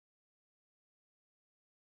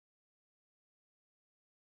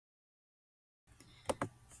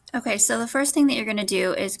Okay, so the first thing that you're going to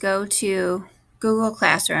do is go to Google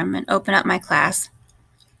Classroom and open up My Class.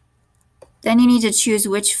 Then you need to choose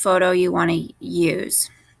which photo you want to use.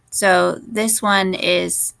 So this one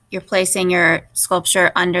is you're placing your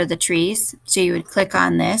sculpture under the trees. So you would click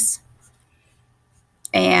on this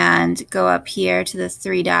and go up here to the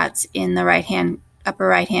three dots in the upper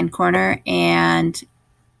right hand corner and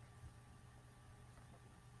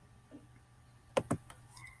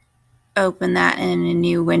open that in a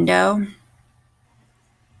new window.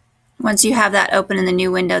 Once you have that open in the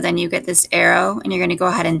new window, then you get this arrow and you're going to go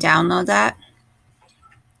ahead and download that.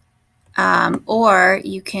 Or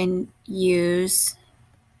you can use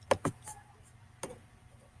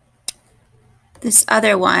this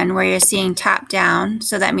other one where you're seeing top down.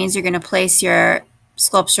 So that means you're going to place your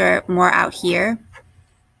sculpture more out here.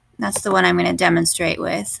 That's the one I'm going to demonstrate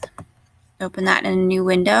with. Open that in a new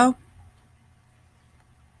window.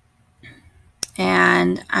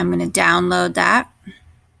 And I'm going to download that.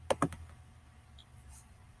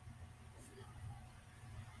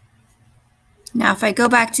 Now if I go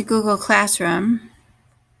back to Google Classroom,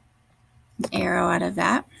 arrow out of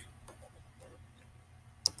that,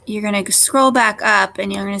 you're going to scroll back up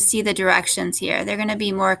and you're going to see the directions here. They're going to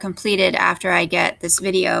be more completed after I get this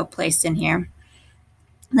video placed in here.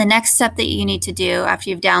 The next step that you need to do after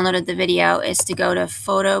you've downloaded the video is to go to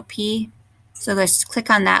Photopea. So just click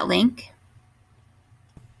on that link.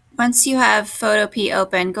 Once you have Photopea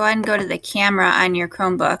open, go ahead and go to the camera on your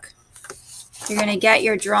Chromebook. You're going to get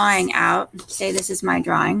your drawing out. Say this is my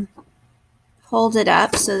drawing. Hold it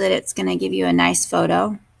up so that it's going to give you a nice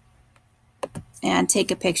photo. And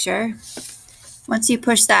take a picture. Once you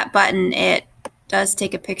push that button, it does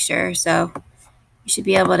take a picture. So you should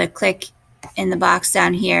be able to click in the box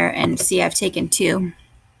down here and see I've taken two.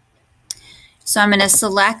 So I'm going to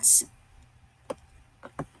select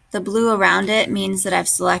the blue around it, means that I've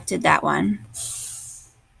selected that one.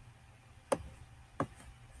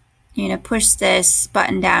 You're going to push this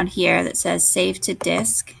button down here that says Save to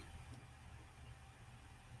Disk.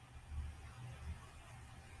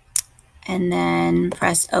 And then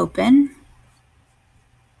press Open.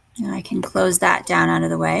 And I can close that down out of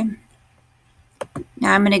the way.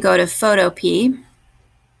 Now I'm going to go to Photopea.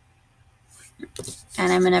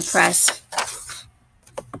 And I'm going to press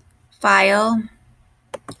File,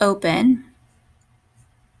 Open.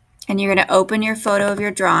 And you're going to open your photo of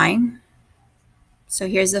your drawing. So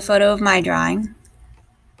here's the photo of my drawing.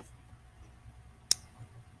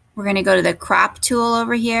 We're going to go to the crop tool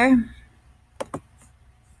over here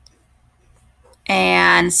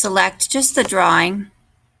and select just the drawing.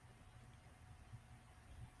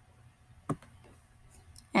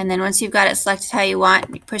 And then once you've got it selected how you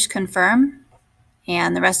want, you push confirm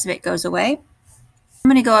and the rest of it goes away. I'm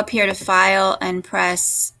going to go up here to File and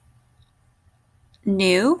press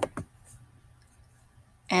New.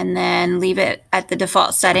 And then leave it at the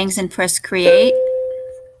default settings and press Create.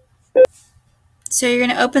 So you're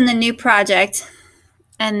going to open the new project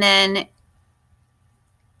and then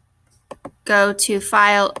go to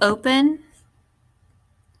File, Open.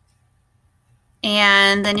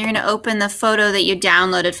 And then you're going to open the photo that you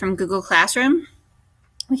downloaded from Google Classroom.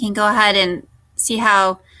 We can go ahead and see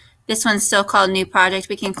how this one's still called New Project.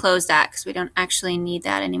 We can close that because we don't actually need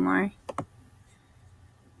that anymore.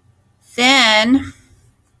 Then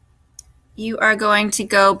you are going to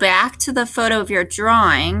go back to the photo of your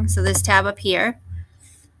drawing. So this tab up here.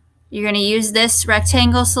 You're going to use this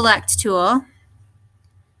rectangle select tool.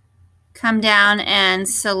 Come down and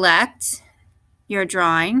select your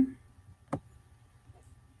drawing.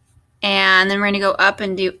 And then we're going to go up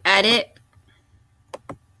and do Edit,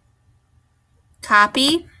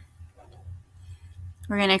 Copy.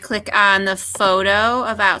 We're going to click on the photo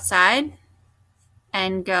of outside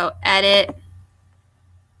and go Edit,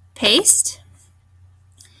 Paste.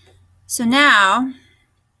 So now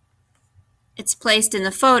it's placed in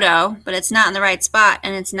the photo, but it's not in the right spot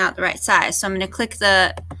and it's not the right size. So I'm going to click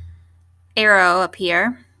the arrow up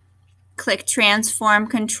here, click Transform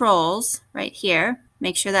Controls right here.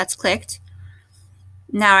 Make sure that's clicked.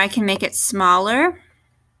 Now I can make it smaller.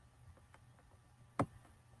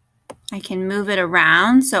 I can move it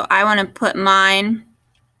around. So I want to put mine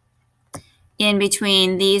in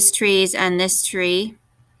between these trees and this tree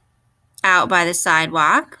out by the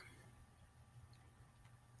sidewalk.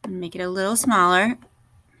 Make it a little smaller.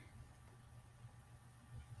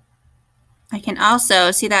 I can also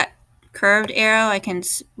see that curved arrow. I can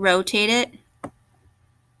rotate it.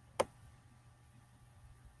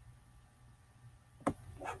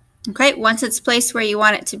 Okay, once it's placed where you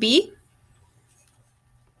want it to be,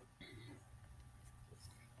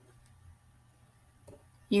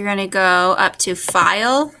 you're going to go up to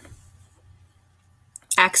File,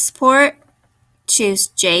 export, choose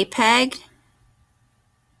JPEG.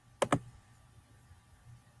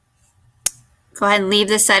 Go ahead and leave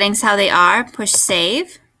the settings how they are, push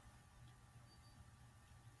save.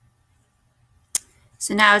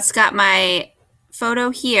 So now it's got my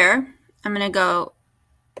photo here. I'm going to go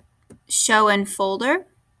show in folder.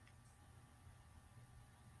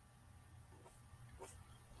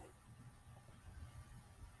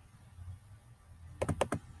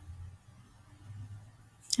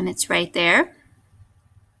 And it's right there.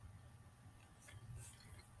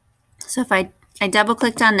 So if I double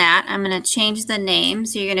clicked on that, I'm going to change the name.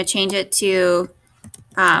 So you're going to change it to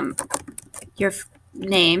your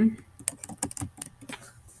name.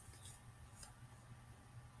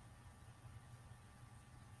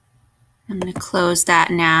 I'm going to close that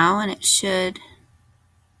now, and it should.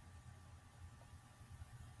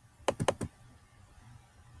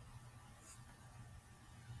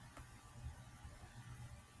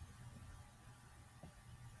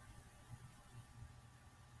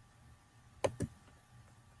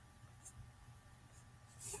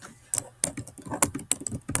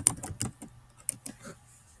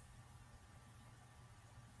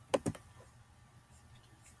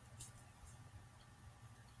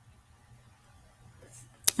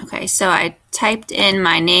 Okay, so I typed in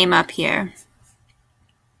my name up here.